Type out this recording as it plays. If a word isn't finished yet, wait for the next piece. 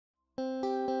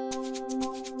I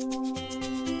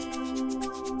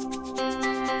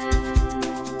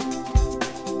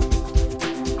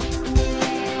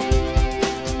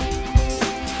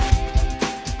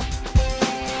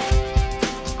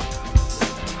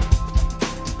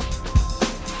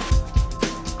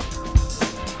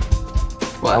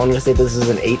wanted to say this is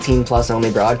an 18-plus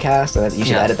only broadcast, and that you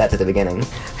should edit that to the beginning.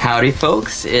 Howdy,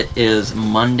 folks. It is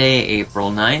Monday,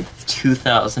 April 9th,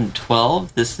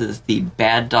 2012. This is the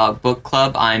Bad Dog Book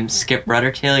Club. I'm Skip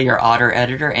Ruddertail, your otter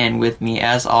editor, and with me,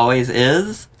 as always,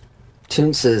 is...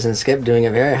 Toonces and Skip doing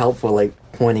a very helpful,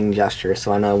 pointing gesture,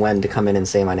 so I know when to come in and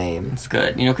say my name. It's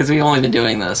good. Because we've only been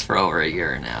doing this for over a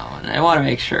year now, and I want to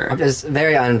make sure. I'm just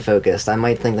very unfocused. I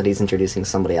might think that he's introducing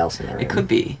somebody else in the room. It could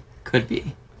be. Could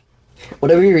be.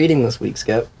 What are you reading this week,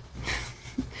 Skip?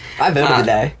 I voted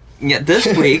today. Yeah, this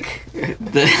week,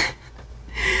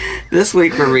 this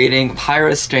week we're reading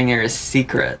Pyrostinger's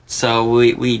Secret. So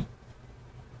we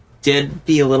did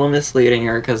be a little misleading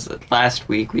here because last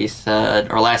week we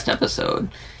said, or last episode,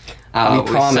 we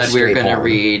said we were going to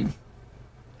read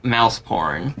mouse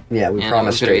porn. Yeah, we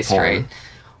promised straight porn.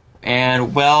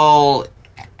 And well,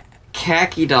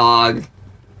 Khaki Dog,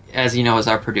 as you know, is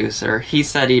our producer. He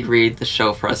said he'd read the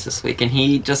show for us this week, and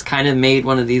he just kind of made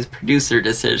one of these producer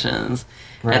decisions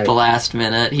at the last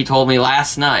minute. He told me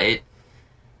last night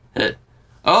that,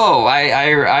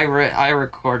 I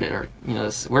recorded, or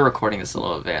we're recording this a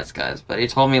little advanced, guys. But he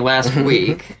told me last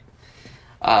week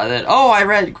that I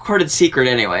recorded Secret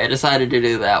anyway. I decided to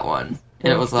do that one,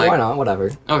 and it was like, why not? Whatever.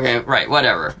 Okay, right,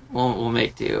 whatever. We'll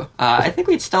make do. I think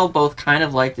we'd still both kind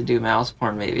of like to do mouse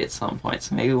porn maybe at some point,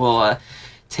 so maybe we'll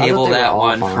table that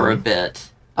one for a bit.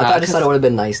 I just thought it would have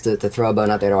been nice to throw a bone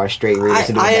out there to our straight readers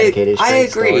to do a dedicated straight I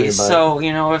agree. Story,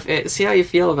 so, see how you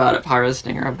feel about it,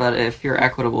 Pyrostinger, but if you're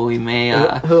equitable, we may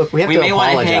want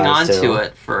to hang on to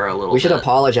it for a little bit. We should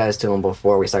apologize to him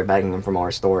before we start begging him for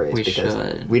more stories. We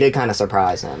should. We did kind of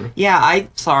surprise him. Yeah, I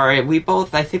think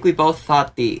we both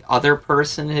thought the other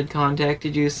person had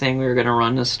contacted you saying we were going to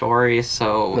run the story,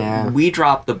 so we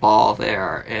dropped the ball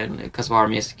there, and because of our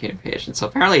miscommunication. So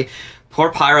apparently, poor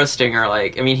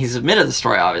Pyrostinger, he submitted the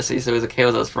story, obviously, so it was okay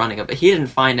with us running it, but he didn't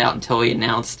find out until we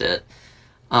announced it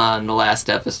on the last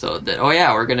episode that,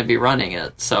 we're going to be running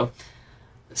it. So,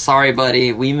 sorry,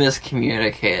 buddy, we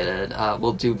miscommunicated.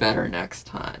 We'll do better next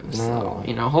time. So,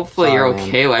 hopefully you're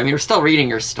okay. We're still reading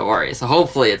your story, so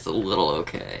hopefully it's a little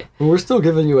okay. We're still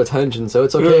giving you attention, so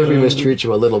it's okay if we mistreat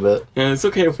you a little bit. Yeah, it's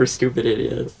okay if we're stupid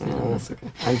idiots. It's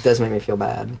okay. It does make me feel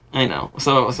bad. I know.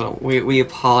 So we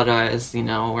apologize,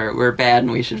 we're bad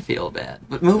and we should feel bad.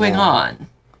 But moving on.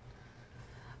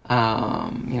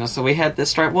 So we had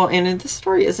this story. Well, and this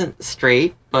story isn't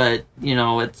straight, but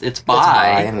it's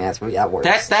bi. That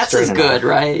works. That's as good,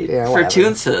 right? Yeah, for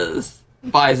Toonces,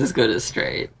 bi is as good as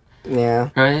straight. Yeah.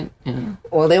 Right. Yeah.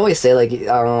 Well, they always say you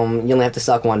only have to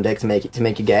suck one dick to make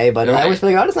you gay, but I always feel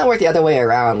it's not work the other way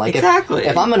around. Exactly.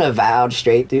 If I'm an avowed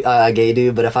straight gay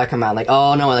dude, but if I come out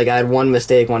I had one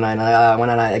mistake one night, and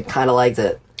I kind of liked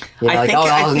it. Now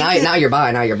you're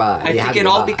bi. I think it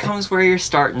all becomes where you're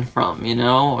starting from.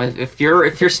 If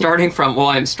you're starting from,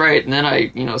 I'm straight, and then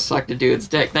I sucked a dude's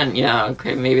dick, then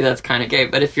okay, maybe that's kind of gay.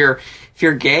 But if you're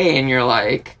gay and you're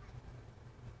like,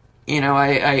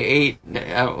 I ate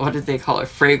what did they call it?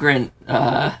 Fragrant.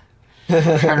 I'm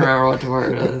trying to remember what the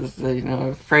word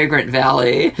is. Fragrant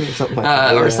Valley,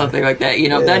 something like that.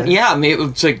 Then maybe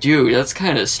it's like, dude, that's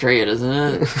kind of straight, isn't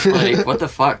it? What the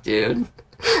fuck, dude?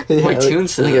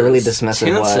 Toonces. A really dismissive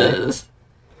way.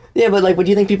 Yeah, but what do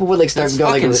you think people would start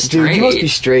going dude, you must be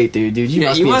straight, dude. You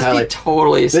must be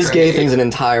totally straight. This gay thing's an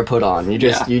entire put on. You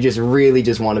just really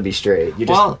just want to be straight. You're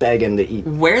just begging to eat.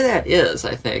 Where that is,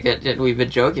 I think, we've been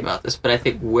joking about this, but I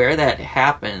think where that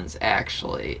happens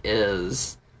actually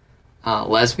is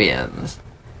lesbians.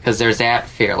 Because there's that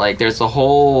fear. There's a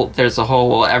whole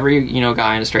every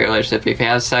guy in a straight relationship, if he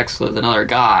has sex with another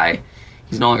guy,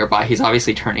 he's no longer bi. He's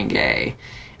obviously turning gay.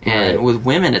 And with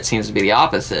women, it seems to be the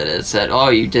opposite. It's that,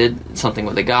 you did something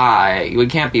with a guy. You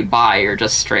can't be bi, you're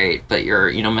just straight, but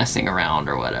you're, messing around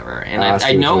or whatever. And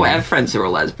I have friends who are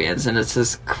lesbians, and it's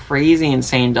this crazy,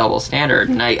 insane double standard.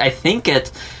 And I think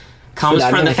it comes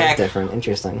from the fact... different.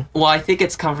 Interesting. Well, I think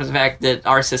it's come from the fact that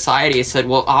our society said,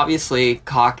 obviously,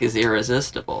 cock is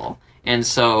irresistible. And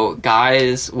so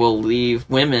guys will leave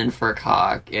women for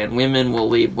cock, and women will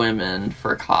leave women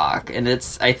for cock. And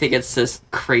I think it's this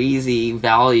crazy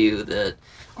value that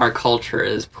our culture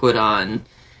has put on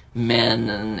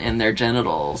men and their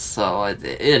genitals. So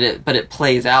but it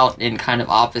plays out in kind of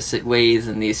opposite ways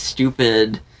in these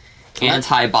stupid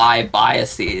anti-bi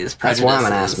biases, prejudices. That's why I'm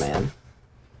an ass man.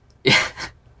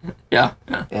 Yeah,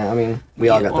 yeah. Yeah, I mean, we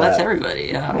all got that. Well, that's everybody,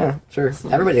 yeah. Yeah, sure. So,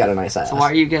 everybody's got a nice ass. So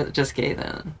why are you just gay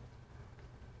then?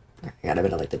 I got a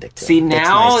bit of like the dick too. See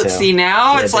now, nice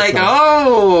it's like, nice.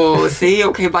 Oh, see,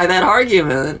 okay, by that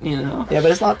argument, you know. Yeah,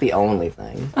 but it's not the only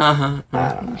thing. I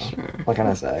don't know. Sure. What can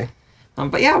I say?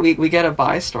 But yeah, we get a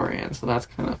bi-storian, so that's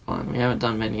kind of fun. We haven't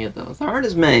done many of those. There aren't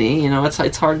as many, you know.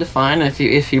 It's hard to find if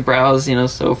you browse, you know,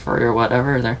 SoFurry or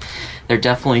whatever. They're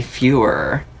definitely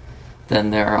fewer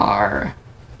than there are.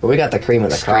 But we got the cream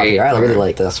of the crop here. I really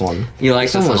like this one. You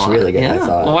like this one? Was really good. Yeah. I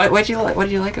thought. Well, what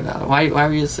did you like about it? Why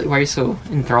are you so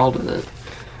enthralled with it?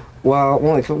 Well,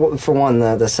 for one,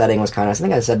 the setting was kind of. I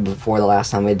think I said before the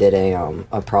last time we did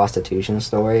a prostitution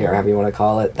story, or however you want to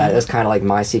call it. That is kind of like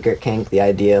my secret kink. The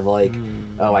idea of like,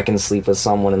 oh, I can sleep with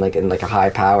someone in like a high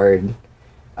powered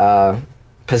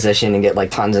position and get like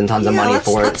tons and tons of money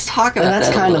for it. Let's talk about that.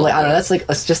 That's kind of like I don't know.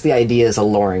 That's just the idea is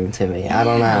alluring to me. I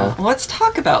don't know. Well, let's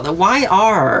talk about that. Why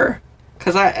are?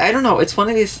 Because I don't know. It's one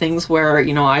of these things where,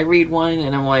 you know, I read one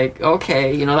and I'm like,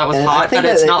 okay, you know, that was hot, but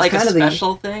it's not like a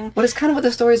special thing. But it's kind of what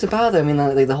the story's about. I mean,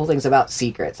 the whole thing's about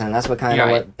secrets, and that's what kind of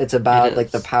what it's about,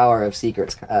 like the power of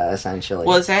secrets, essentially.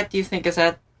 Well, do you think, is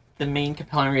that the main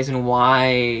compelling reason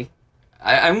why...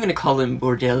 I'm going to call them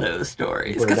bordello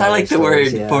stories, because I like the word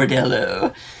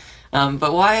bordello.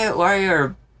 But why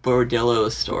are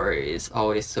bordello stories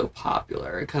always so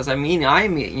popular? Because, I mean,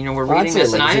 you know, we're reading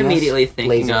this, and I'm immediately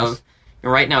thinking of...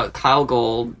 Right now, Kyle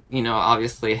Gold, you know,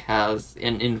 obviously has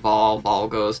Involve all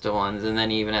goes to ones, and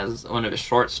then even as one of his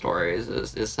short stories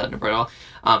is set in a bordel.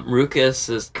 Ruckus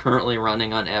is currently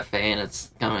running on FA, and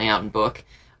it's coming out in book.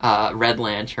 Red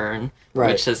Lantern,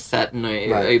 which is set in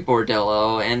a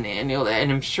bordello, and you know,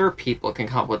 and I'm sure people can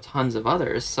come up with tons of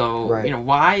others. So you know,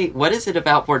 what is it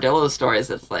about bordello stories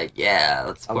that's like, yeah,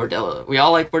 it's bordello. We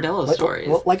all like bordello stories.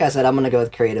 Well, like I said, I'm gonna go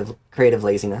with creative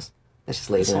laziness. It's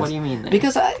just laziness. So what do you mean there?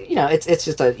 Because you know, it's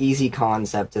just an easy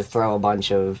concept to throw a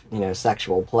bunch of, you know,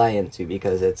 sexual play into,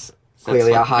 because it's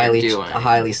clearly a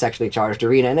highly sexually charged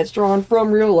arena, and it's drawn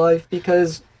from real life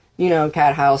because, you know,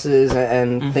 cat houses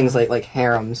and things like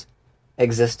harems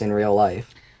exist in real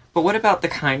life. But what about the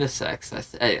kind of sex,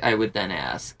 I would then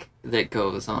ask, that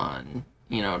goes on,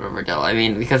 you know, to bordello? I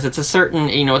mean, because it's a certain,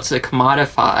 you know, it's a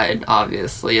commodified,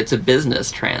 obviously. It's a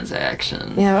business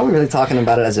transaction. Yeah, are we really talking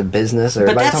about it as a business, or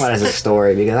am I talking about it as a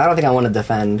story? Because I don't think I want to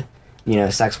defend, you know,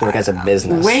 sex work as a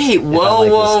business. Wait,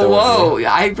 whoa.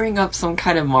 I bring up some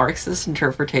kind of Marxist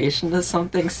interpretation of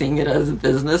something, seeing it as a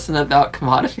business and about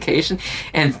commodification,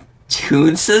 and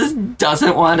Toonses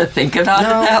doesn't want to think about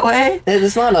it that way?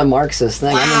 It's not a Marxist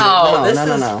thing. Wow, I mean, this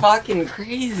is fucking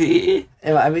crazy.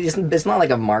 I mean, it's not like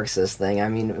a Marxist thing. I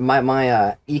mean,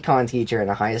 my econ teacher in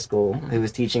high school, who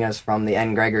was teaching us from the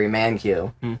N. Gregory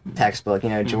Mankiw textbook, you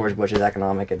know, George Bush's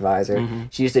economic advisor,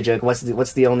 she used to joke, what's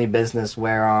the only business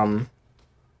where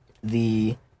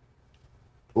the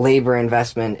labor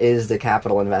investment is the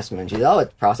capital investment? She's,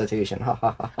 it's prostitution. Ha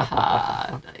ha ha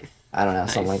ha. Nice. I don't know,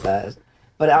 something like that.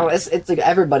 But it's like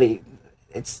everybody.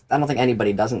 I don't think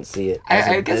anybody doesn't see it.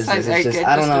 I guess I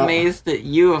get amazed that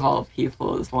you, of all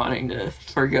people, is wanting to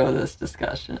forgo this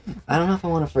discussion. I don't know if I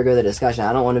want to forgo the discussion.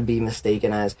 I don't want to be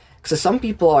mistaken as, because some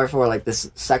people are for like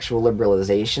this sexual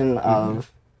liberalization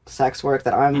of sex work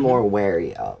that I'm more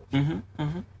wary of. You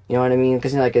know what I mean?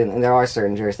 Because, you know, like there are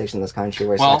certain jurisdictions in this country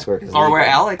where sex work is legal. Or where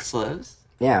Alex lives.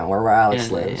 Yeah, where Alex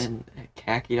lives. And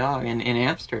Khaki Dog in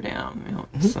Amsterdam. You know,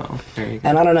 so there you go.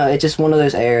 And I don't know, it's just one of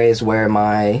those areas where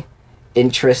my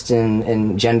interest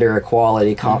in gender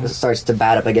equality starts to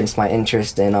bat up against my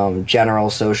interest in general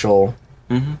social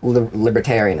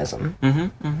libertarianism.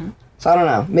 So I don't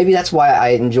know. Maybe that's why I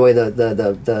enjoy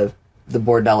the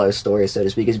bordello story, so to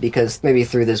speak, is because maybe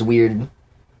through this weird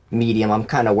medium, I'm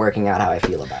kind of working out how I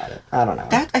feel about it. I don't know.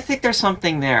 I think there's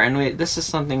something there, and this is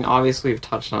something obviously we've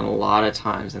touched on a lot of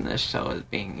times in this show, as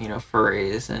being, you know,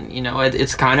 furries, and, you know,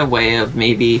 it's kind of way of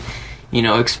maybe, you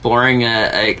know, exploring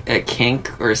a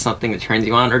kink or something that turns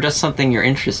you on, or just something you're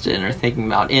interested in or thinking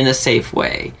about in a safe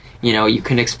way. You know, you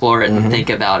can explore it and think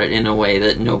about it in a way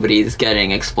that nobody's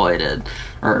getting exploited,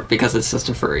 or because it's just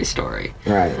a furry story.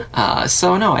 Right.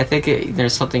 So no, I think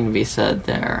there's something to be said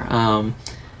there.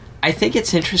 I think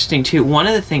it's interesting, too. One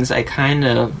of the things I kind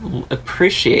of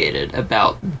appreciated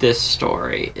about this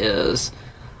story is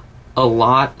a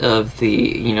lot of the,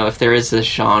 you know, if there is this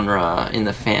genre in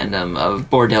the fandom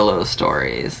of bordello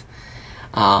stories,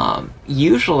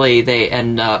 usually they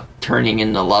end up turning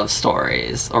into love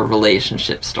stories or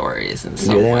relationship stories in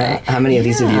some way. How many of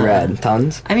these have you read?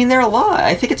 Tons? I mean, there are a lot.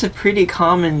 I think it's a pretty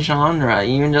common genre,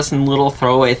 even just in little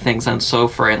throwaway things on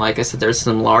SoFurry, and like I said, there's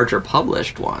some larger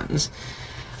published ones.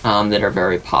 that are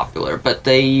very popular, but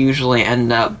they usually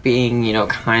end up being,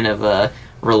 kind of a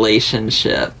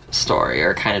relationship story,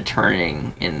 or kind of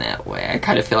turning in that way. I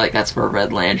kind of feel like that's where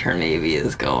Red Lantern maybe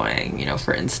is going,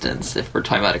 for instance, if we're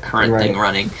talking about a current thing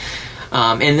running.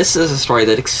 And this is a story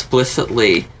that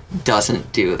explicitly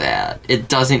doesn't do that. It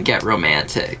doesn't get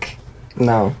romantic.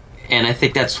 No. And I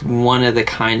think that's one of the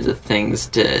kinds of things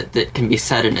that can be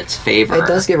said in its favor. It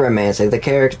does get romantic. The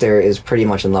character is pretty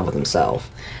much in love with himself.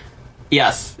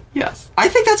 Yes. I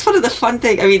think that's one of the fun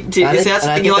things. I mean, is that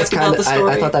something you liked about the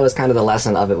story? I thought that was kind of the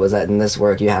lesson of it, was that in this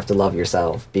work you have to love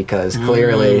yourself, because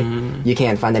clearly you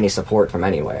can't find any support from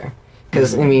anywhere.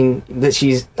 Because, I mean,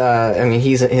 he's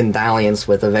in dalliance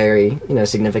with a very,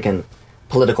 significant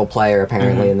political player,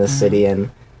 apparently, in this city,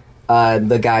 and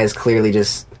the guy is clearly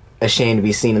just ashamed to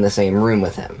be seen in the same room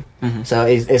with him. So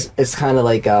it's kind of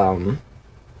like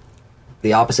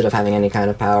the opposite of having any kind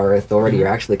of power or authority. You're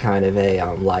actually kind of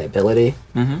a liability.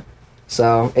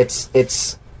 So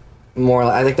it's more,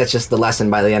 I think that's just the lesson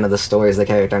by the end of the story, is the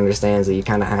character understands that you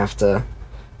kind of have to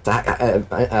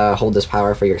hold this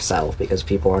power for yourself, because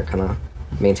people aren't going to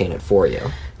maintain it for you.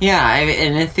 Yeah,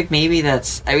 and I think maybe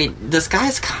this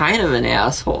guy's kind of an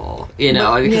asshole,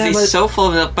 because he's so full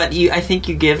of it, but I think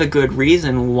you give a good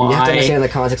reason why. You have to understand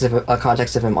the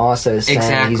context of him also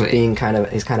saying he's kind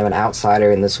of an outsider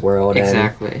in this world.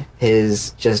 Exactly. And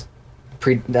his just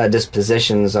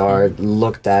predispositions are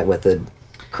looked at with a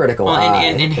critical eye.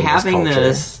 And having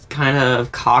this kind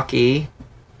of cocky,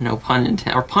 no pun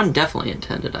intended, or pun definitely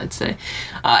intended, I'd say,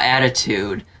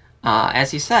 attitude.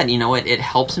 As you said, it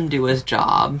helps him do his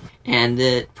job, and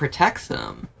it protects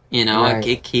him. Right.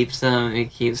 It keeps them,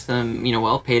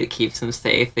 well paid. It keeps them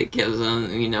safe. It gives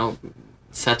them,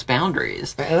 sets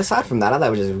boundaries. And aside from that, I thought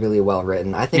it was just really well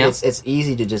written. I think it's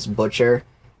easy to just butcher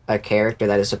a character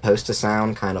that is supposed to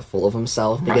sound kind of full of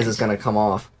himself, because it's going to come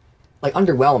off like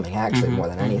underwhelming, actually, more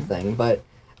than anything. But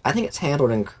I think it's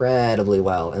handled incredibly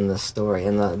well in this story,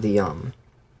 and the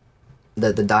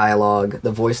dialogue,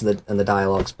 the voice and the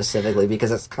dialogue specifically,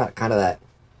 because it's kind of that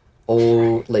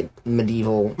old, like,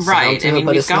 medieval sound to it,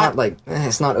 but it's not like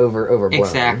it's not overblown.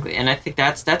 Exactly, and I think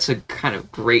that's a kind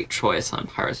of great choice on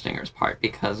Pyrostinger's part,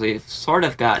 because we've sort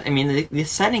of got. I mean, the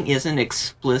setting isn't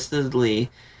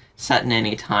explicitly set in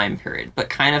any time period, but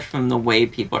kind of from the way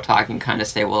people are talking, kind of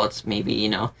say, well, it's maybe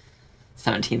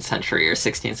 17th century or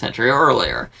 16th century or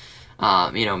earlier.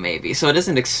 Maybe. So it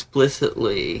isn't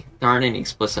explicitly, there aren't any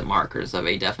explicit markers of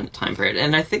a definite time period.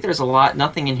 And I think there's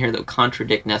nothing in here that would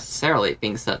contradict necessarily it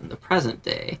being set in the present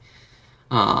day,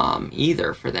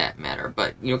 either, for that matter.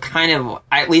 But, kind of,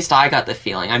 at least I got the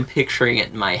feeling, I'm picturing it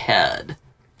in my head.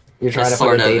 You're trying to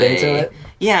put a date into it?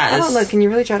 Yeah. I don't know, can you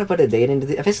really try to put a date into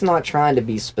it? If it's not trying to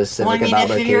be specific about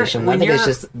location, I think it's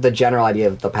just the general idea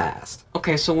of the past.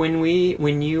 Okay, so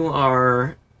when you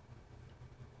are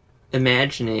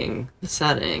imagining the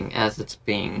setting as it's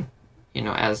being,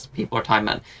 as people are talking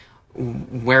about,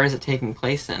 where is it taking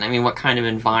place in? I mean, what kind of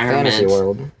environment? Fantasy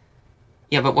world.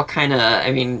 Yeah, but what kind of?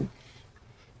 I mean,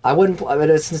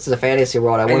 since it's a fantasy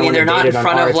world, they're not in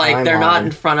front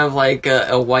of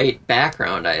a white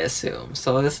background, I assume.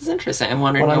 So this is interesting. I'm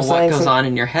wondering what goes on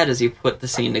in your head as you put the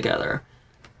scene together.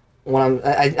 When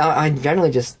I'm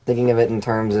generally just thinking of it in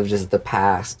terms of just the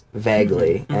past,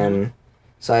 vaguely, and.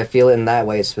 So I feel in that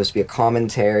way it's supposed to be a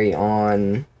commentary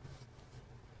on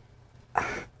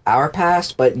our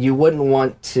past, but you wouldn't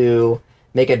want to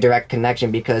make a direct connection,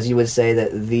 because you would say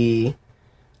that the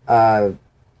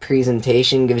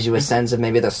presentation gives you a sense of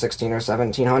maybe the 16 or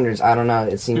 1700s. I don't know.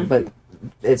 It seems, but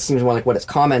it seems more like what it's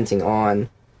commenting on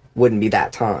wouldn't be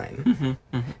that time,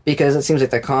 because it seems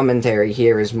like the commentary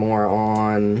here is more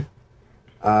on.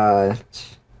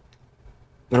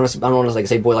 I don't want to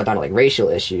say boil it down to like racial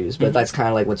issues, but that's kind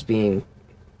of like what's being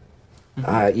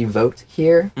evoked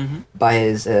here by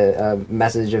his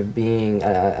message of being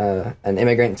an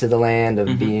immigrant to the land,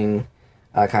 of being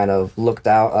kind of looked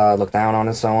down on,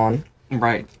 and so on.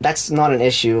 Right. That's not an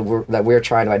issue that we're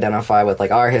trying to identify with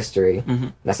like our history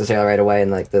necessarily right away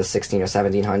in like the 16 or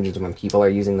 1700s when people are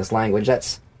using this language.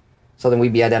 That's something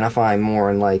we'd be identifying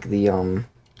more in like the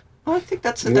Well, I think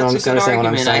that's a good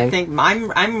argument. I think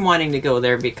I'm wanting to go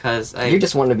there because you're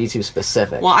just wanting to be too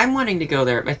specific. Well, I'm wanting to go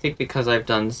there, I think, because I've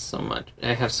done so much.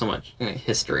 I have so much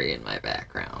history in my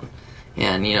background,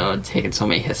 and taken so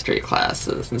many history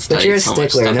classes and studied so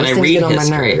much stuff. And I read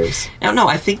history. No,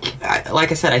 I think,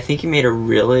 like I said, I think you made a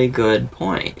really good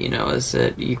point. Is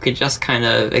that you could just kind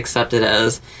of accept it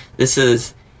as this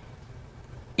is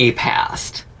a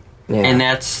past. Yeah. And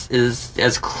that's is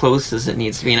as close as it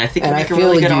needs to be. And I think and you I make a feel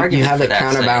really like good argument you have for the that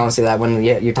counterbalance to that when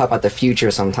you talk about the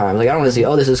future sometimes. Like, I don't want to say,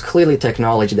 oh, this is clearly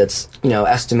technology that's,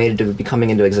 estimated to be coming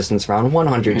into existence around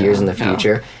 100 years in the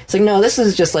future. It's like, no, this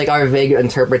is just like our vague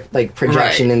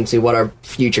projection into what our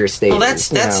future state Well, is.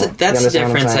 that's the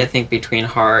difference, I think, between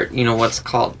hard, what's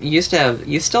called, you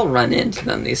still run into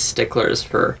them, these sticklers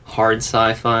for hard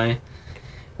sci-fi,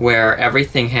 where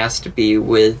everything has to be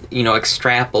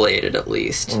extrapolated at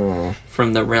least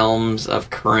from the realms of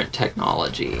current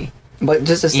technology. But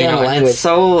just to stay on the language, it's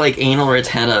so anal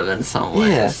retentive in some ways.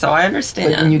 Yeah. So I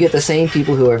understand. And you get the same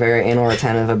people who are very anal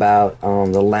retentive about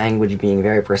the language being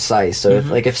very precise. So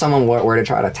if someone were to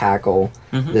try to tackle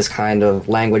this kind of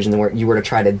language and you were to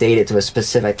try to date it to a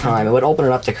specific time, it would open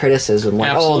it up to criticism.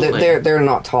 Like, absolutely. they're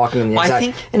not talking in the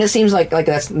exact. And it seems like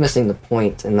that's missing the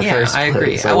point in the first place. Yeah, I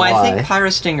agree. So I think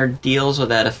Pyrostinger deals with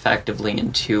that effectively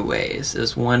in two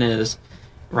ways. One is.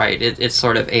 Right, it's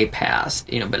sort of a past,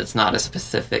 but it's not a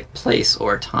specific place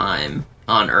or time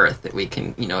on Earth that we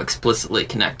can, explicitly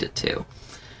connect it to.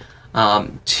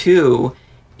 Two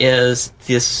is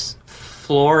this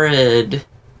florid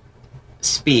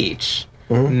speech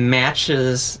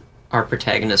matches our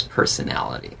protagonist's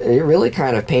personality. It really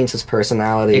kind of paints his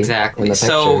personality. Exactly. In the picture,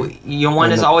 so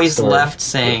one is always left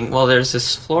saying, well, there's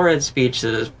this florid speech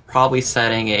that is probably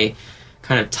setting a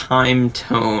kind of time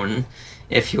tone,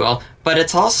 if you will, but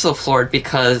it's also florid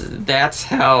because that's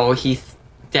how he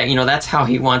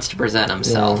wants to present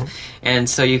himself, and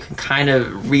so you can kind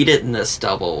of read it in this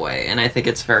double way, and I think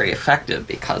it's very effective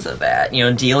because of that.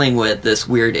 Dealing with this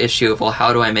weird issue of, well,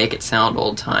 how do I make it sound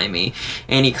old timey,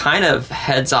 and he kind of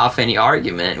heads off any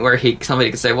argument where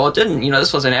somebody could say, well, it didn't,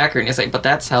 this wasn't accurate, and you say, but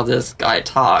that's how this guy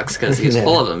talks because he's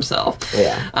full of himself.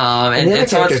 Yeah, and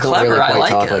so it's clever. Really I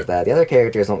like it. That. The other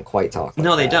characters don't quite talk.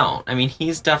 No, they don't. I mean,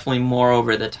 he's definitely more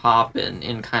over the top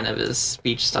in kind of his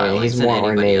speech style than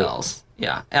anybody else.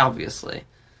 Yeah, obviously.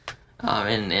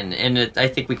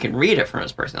 I think we can read it from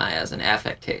his personality as an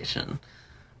affectation.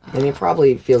 And he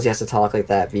probably feels he has to talk like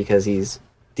that because he's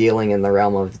dealing in the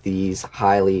realm of these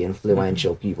highly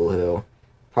influential people who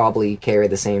probably carry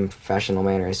the same professional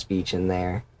manner of speech in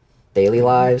their daily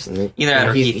lives. And either that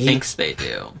or he thinks they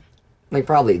do. They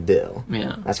probably do.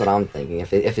 Yeah, that's what I'm thinking.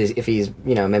 If he's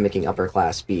mimicking upper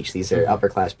class speech, these are upper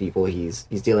class people he's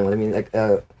dealing with. I mean,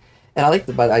 and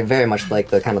I very much like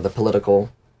the kind of the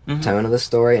political tone of the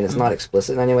story, and it's not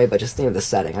explicit in any way, but just the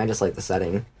setting. I just like the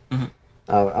setting.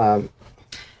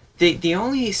 The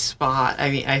only spot,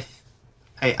 I mean,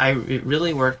 it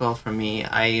really worked well for me.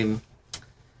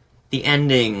 The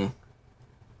ending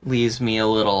leaves me a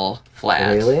little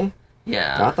flat. Really?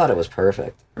 Yeah. I thought it was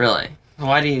perfect. Really?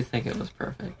 Why do you think it was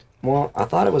perfect? Well, I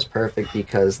thought it was perfect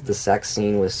because the sex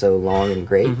scene was so long and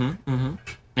great.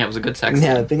 Yeah, it was a good sex scene.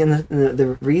 Yeah, but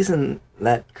the reason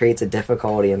that creates a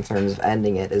difficulty in terms of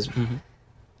ending it is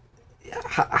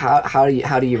how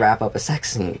do you wrap up a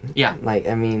sex scene? Yeah. Like,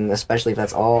 I mean, especially if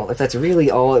that's really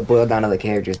all it boiled down to the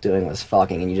characters doing was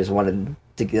fucking, and you just wanted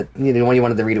to get, you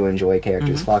wanted the reader to enjoy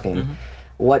characters fucking.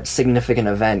 What significant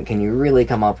event can you really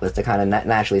come up with to kind of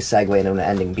naturally segue into an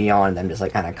ending beyond them just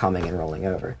kind of coming and rolling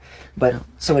over? But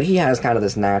so he has kind of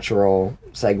this natural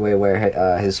segue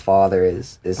where his father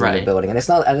is in the building, and it's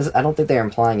not. I don't think they're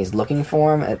implying he's looking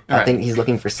for him. I think he's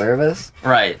looking for service.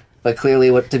 Right. But clearly,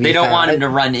 they don't want him to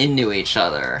run into each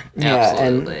other. Yeah,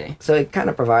 absolutely. And so it kind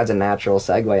of provides a natural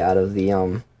segue out of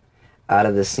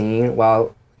the scene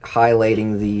while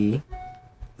highlighting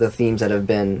the themes that have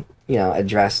been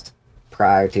addressed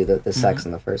prior to the sex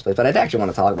in the first place. But I actually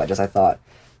want to talk about I thought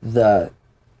the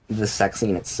sex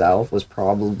scene itself was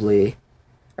probably,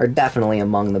 or definitely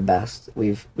among the best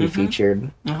we've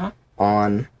featured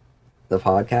on the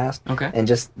podcast. Okay. And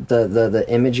just the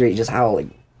imagery, just how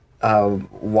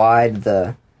wide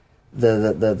the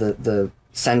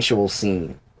sensual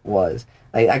scene was.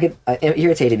 I'm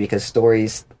irritated because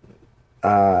stories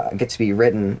get to be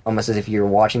written almost as if you're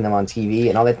watching them on TV,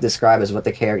 and all they describe is what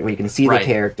you can see the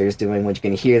characters doing, what you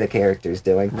can hear the characters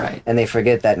doing, and they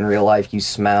forget that in real life you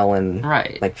smell and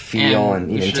feel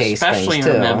and even taste things too.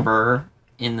 Especially remember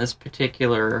in this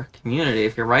particular community,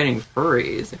 if you're writing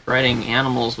furries, if you're writing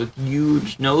animals with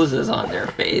huge noses on their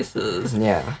faces,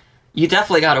 you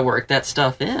definitely got to work that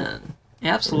stuff in.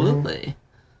 Absolutely.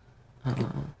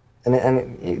 And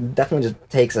it definitely just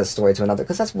takes a story to another,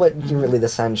 because that's what really the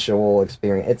sensual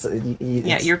experience.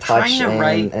 It's you're touch trying to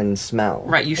write and smell.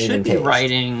 Right, you should be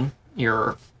writing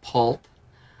your pulp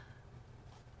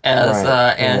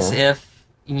as if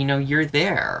you're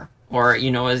there, or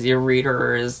as your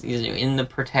reader is in the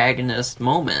protagonist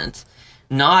moment,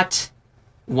 not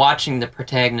watching the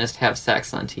protagonist have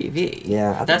sex on TV.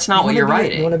 Yeah, that's not what you're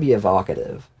writing. You want to be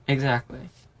evocative. Exactly.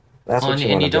 That's what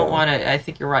and you don't want to. I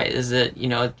think you're right. Is that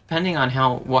depending on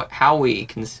how we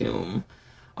consume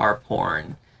our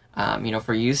porn, if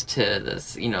we're used to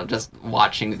this, just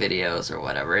watching videos or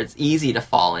whatever, it's easy to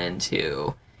fall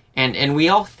into. And we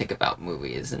all think about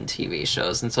movies and TV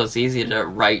shows, and so it's easy to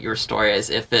write your story as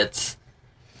if it's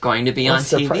going to be on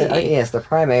TV. Yes, the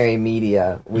primary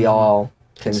media we all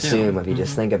consume. If you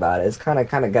just think about it, it's kind of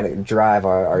got to drive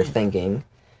our thinking.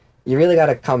 You really got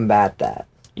to combat that.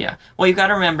 Yeah. Well, you've got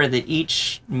to remember that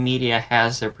each media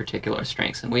has their particular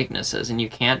strengths and weaknesses, and you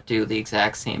can't do the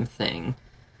exact same thing.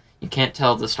 You can't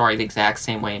tell the story the exact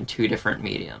same way in two different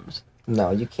mediums.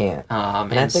 No, you can't.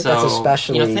 And I think that's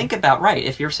especially... think about,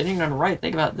 if you're sitting down to write,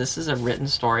 think about this is a written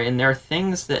story, and there are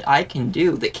things that I can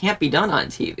do that can't be done on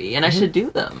TV, and I should do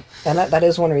them. And that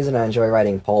is one reason I enjoy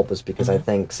writing pulp, is because I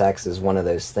think sex is one of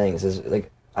those things.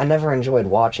 I never enjoyed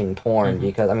watching porn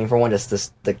because, for one, just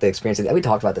the experience. We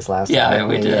talked about this last time. Yeah,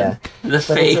 we did. Yeah. The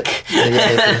fake.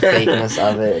 The fakeness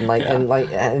of it.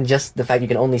 And just the fact you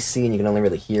can only see and you can only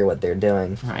really hear what they're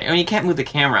doing. Right. You can't move the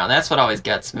camera. That's what always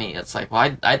gets me. It's like,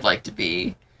 well, I'd like to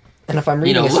be, and if I'm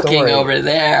reading a story, looking over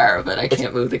there, but I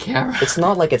can't move the camera. It's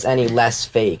not like it's any less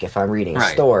fake if I'm reading a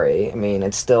story.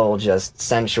 It's still just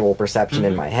sensual perception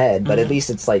in my head, but at least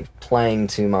it's playing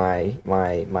to my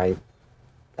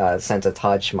sense of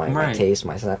touch, my taste,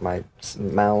 my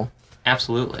smell.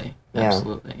 Absolutely. Yeah.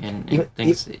 Absolutely. And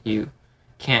things that you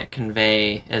can't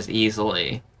convey as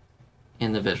easily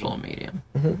in the visual medium.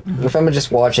 If I'm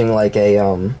just watching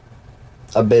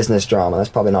a business drama, that's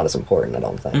probably not as important, I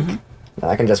don't think.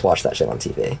 I can just watch that shit on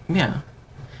TV. Yeah.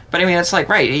 But it's a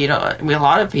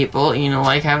lot of people,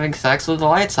 like having sex with the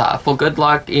lights off. Well, good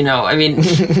luck, you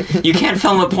can't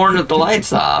film a porn with the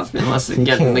lights off unless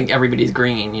everybody's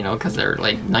green, because they're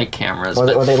night cameras.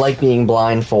 Or they like being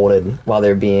blindfolded while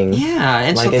they're being... Yeah,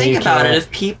 and so think about it.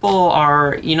 If people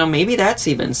are, maybe that's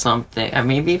even something.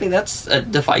 Maybe that's a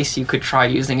device you could try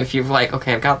using if you're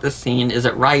okay, I've got this scene, is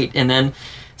it right? And then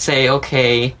say,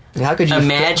 okay, how could you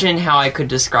imagine how I could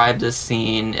describe this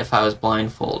scene if I was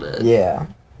blindfolded. Yeah.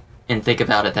 And think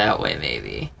about it that way,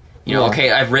 maybe.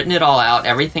 Okay, I've written it all out,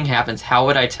 everything happens, how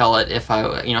would I tell it if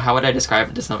how would I describe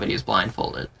it to somebody who's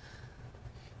blindfolded?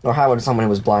 Or how would someone who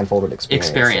was blindfolded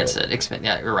experience it?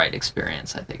 Yeah, you're right,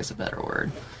 experience, I think is a better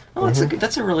word. Oh,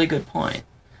 that's a really good point.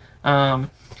 I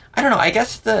don't know, I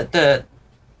guess the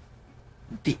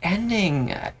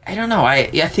ending, I don't know, I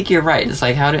think you're right. It's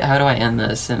how do I end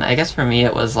this? And I guess for me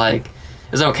it was it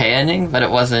was okay ending, but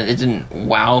it didn't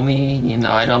wow me,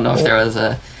 I don't know if there was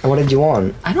a... What did you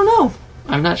want? I don't know.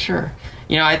 I'm not sure.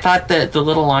 I thought that the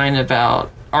little line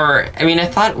about... I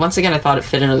thought it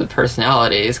fit into the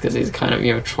personalities, because he's kind of,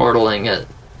 chortling at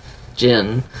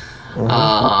Jin. It's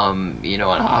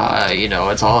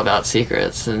all about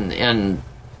secrets, and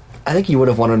I think you would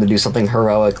have wanted him to do something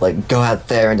heroic, go out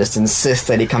there and just insist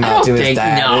that he come out to his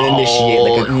dad and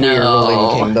initiate a queer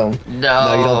ruling kingdom.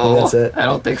 No, you don't think that's it? I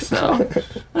don't think so.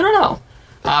 I don't know.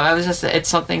 It's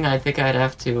something I think I'd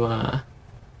have to,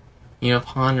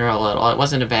 ponder a little. It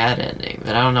wasn't a bad ending,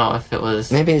 but I don't know if it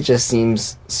was... Maybe it just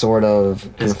seems sort of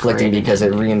conflicting because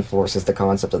it reinforces the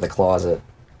concept of the closet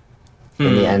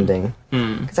in the ending.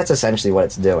 Because that's essentially what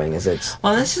it's doing,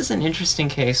 Well, this is an interesting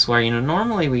case where,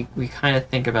 normally we kind of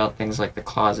think about things like the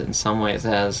closet in some ways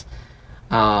as...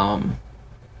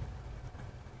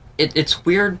 It's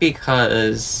weird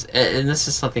because, and this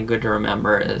is something good to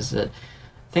remember, is that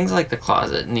things like the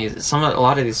closet and a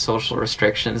lot of these social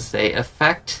restrictions, they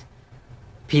affect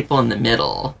people in the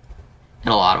middle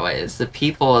in a lot of ways. The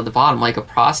people at the bottom, like a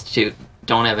prostitute,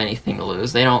 don't have anything to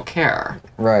lose. They don't care.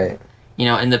 Right.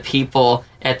 And the people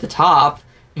at the top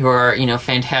who are,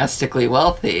 fantastically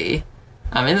wealthy.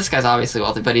 This guy's obviously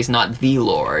wealthy, but he's not the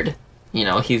Lord.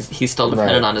 He's still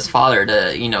dependent on his father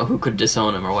to, who could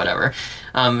disown him or whatever.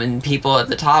 And people at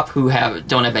the top who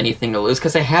don't have anything to lose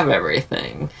because they have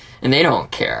everything and they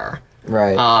don't care.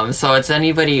 Right. So it's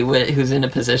anybody who's in a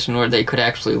position where they could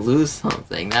actually lose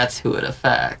something. That's who it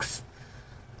affects.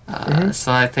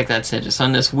 So I think that's interesting. So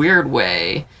in this weird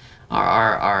way,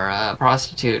 our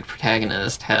prostitute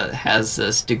protagonist has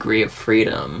this degree of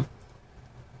freedom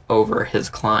over his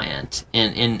client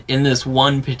in this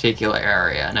one particular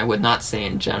area, and I would not say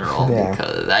in general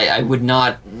because I would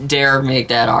not dare make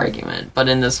that argument, but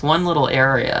in this one little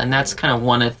area, and that's kind of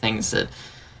one of the things that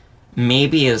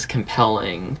maybe is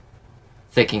compelling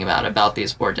thinking about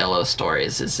these bordello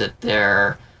stories, is that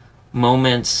they're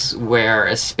moments where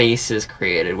a space is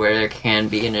created where there can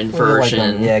be an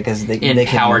inversion in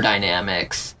power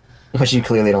dynamics Which you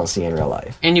clearly don't see in real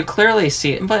life. And you clearly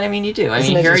see it, but I mean, you do. I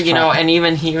Isn't mean, it here, just you know, try- and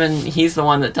even he's the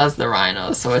one that does the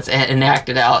rhino, so it's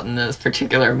enacted out in this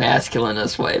particular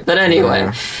masculinist way. But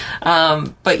anyway,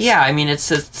 but yeah, I mean,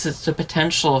 it's a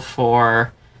potential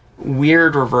for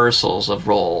weird reversals of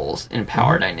roles in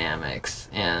power dynamics,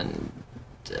 and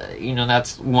you know,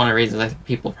 that's one of the reasons I think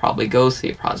people probably go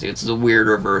see prostitutes. It's a weird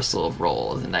reversal of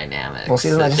roles and dynamics Well, see,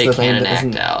 isn't that that just they the thing can't that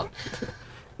enact out.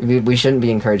 We shouldn't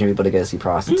be encouraging people to go see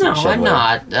prostitutes. No, should I'm we?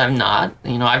 not. I'm not.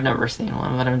 You know, I've never seen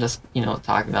one, but I'm just, you know,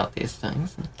 talking about these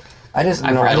things. I've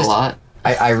read a lot.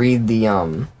 I read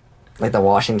the like the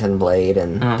Washington Blade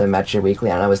and the Metro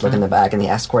Weekly, and I always look in the back, and the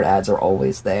escort ads are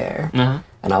always there.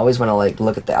 And I always want to like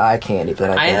look at the eye candy, but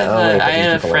then I think, I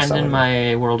had a friend in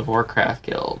my World of Warcraft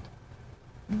guild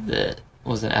that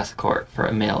was an escort for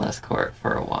a male escort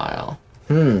for a while.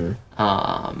 And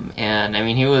I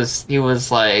mean, he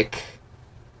was like,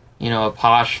 you know, a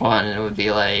posh one, and it would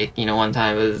be like, you know, one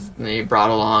time they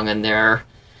brought along in their,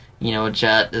 you know,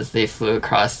 jet as they flew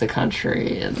across the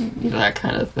country, and you know, that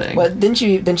kind of thing. But didn't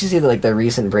you see like the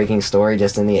recent breaking story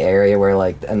just in the area where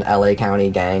like an LA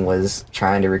County gang was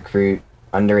trying to recruit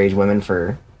underage women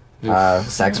for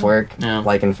sex work,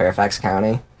 like in Fairfax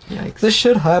County? Yikes. This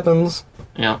shit happens.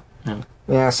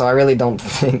 Yeah, so I really don't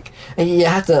think you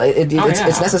have to.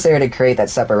 It's necessary to create that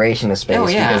separation of space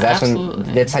because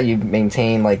that's how you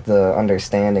maintain like the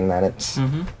understanding that it's.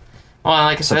 Well,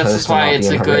 like I said, that's why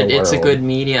it's a good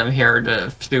medium here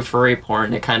through furry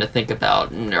porn to kind of think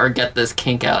about or get this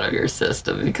kink out of your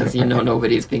system, because you know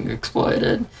nobody's being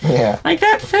exploited. Yeah, like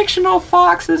that fictional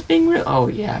fox is being oh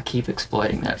yeah, keep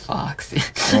exploiting that fox.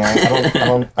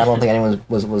 I don't think anyone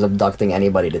was abducting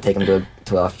anybody to take them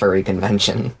to a furry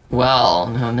convention. Well,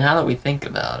 now that we think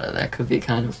about it, that could be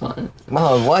kind of fun.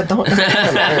 Oh, what? Don't.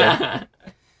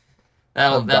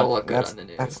 that'll look good on the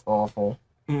news. That's awful.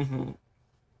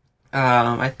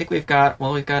 I think we've got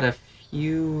a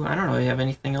few. I don't know. Do you have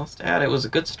anything else to add? It was a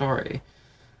good story.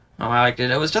 I liked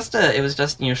it. It was just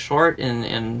you know, short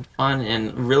and fun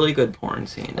and really good porn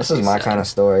scene. This is my kind of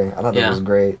story. I thought it was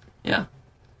great. Yeah,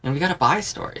 and we got a bi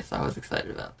story, so I was excited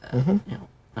about that. You know,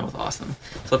 that was awesome.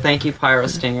 So thank you,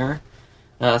 Pyrostinger.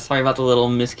 Sorry about the little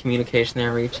miscommunication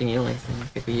there reaching you. Like, I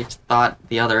think we each thought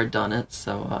the other had done it,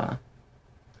 so.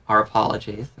 Our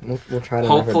apologies. We'll try to.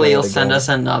 Hopefully, you'll send us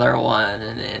another one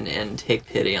and take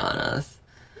pity on us.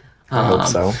 I hope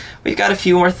so. We've got a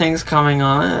few more things coming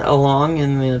along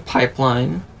in the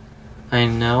pipeline. I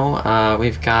know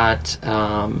we've got.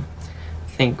 I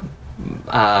think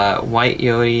White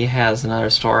Yodi has another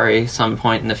story some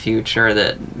point in the future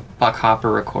that Buck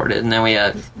Hopper recorded, and then we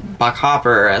have Buck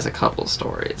Hopper has a couple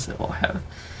stories that we'll have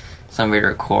somebody to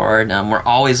record. We're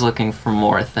always looking for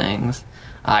more things.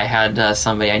 I had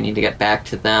somebody I need to get back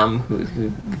to them who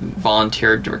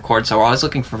volunteered to record, so we're always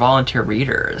looking for volunteer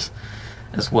readers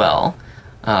as well.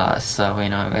 So, you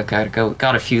know, I've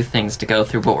got a few things to go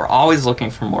through, but we're always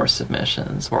looking for more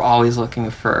submissions. We're always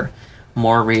looking for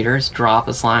more readers. Drop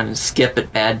us a line and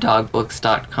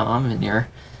skip@baddogbooks.com, and you're...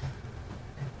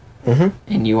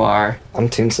 And you are... I'm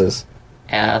Toonses.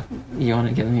 You want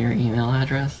to give me your email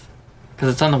address?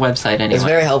 Because it's on the website anyway. It's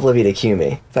very helpful of you to cue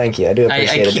me. Thank you. I do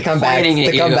appreciate it. To come back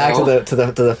to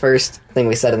the first thing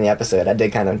we said in the episode, I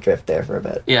did kind of drift there for a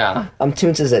bit. Yeah. I'm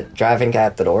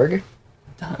Toonses@drivingcat.org.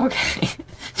 Okay.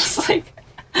 Just like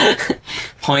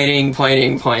pointing.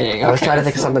 I was trying to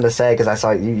think of something to say because I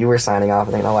saw you were signing off.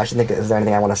 I think, I should think. Is there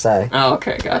anything I want to say? Oh,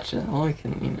 okay, gotcha. Well, we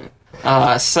can, you know.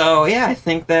 So yeah, I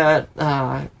think that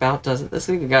about does it this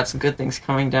week. We got some good things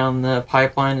coming down the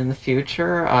pipeline in the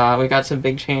future. We got some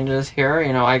big changes here.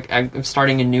 You know, I'm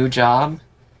starting a new job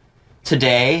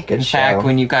today. Good in show. fact,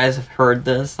 when you guys have heard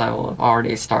this, I will have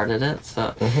already started it.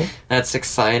 So that's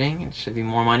exciting. It should be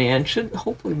more money, and should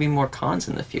hopefully be more cons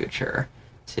in the future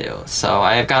too. So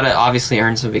I've got to obviously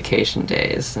earn some vacation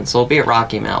days, and so we'll be at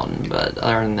Rocky Mountain. But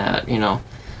other than that, you know,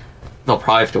 they'll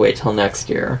probably have to wait till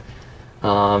next year.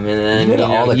 And then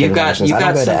you've got some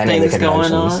things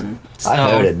going on. So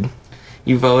I voted.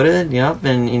 You voted, yep,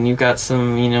 and you've got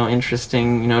some, you know,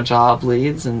 interesting, you know, job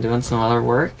leads and doing some other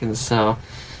work, and so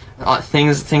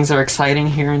things are exciting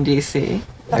here in DC.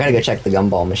 I gotta go check the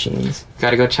gumball machines.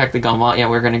 Gotta go check the gumball. Yeah,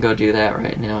 we're gonna go do that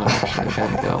right now. I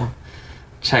gotta go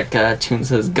check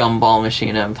Toons' gumball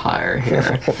machine empire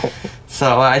here.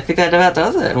 So I think that about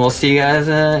does it, and we'll see you guys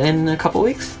in a couple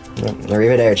weeks.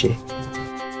 Arrivederci.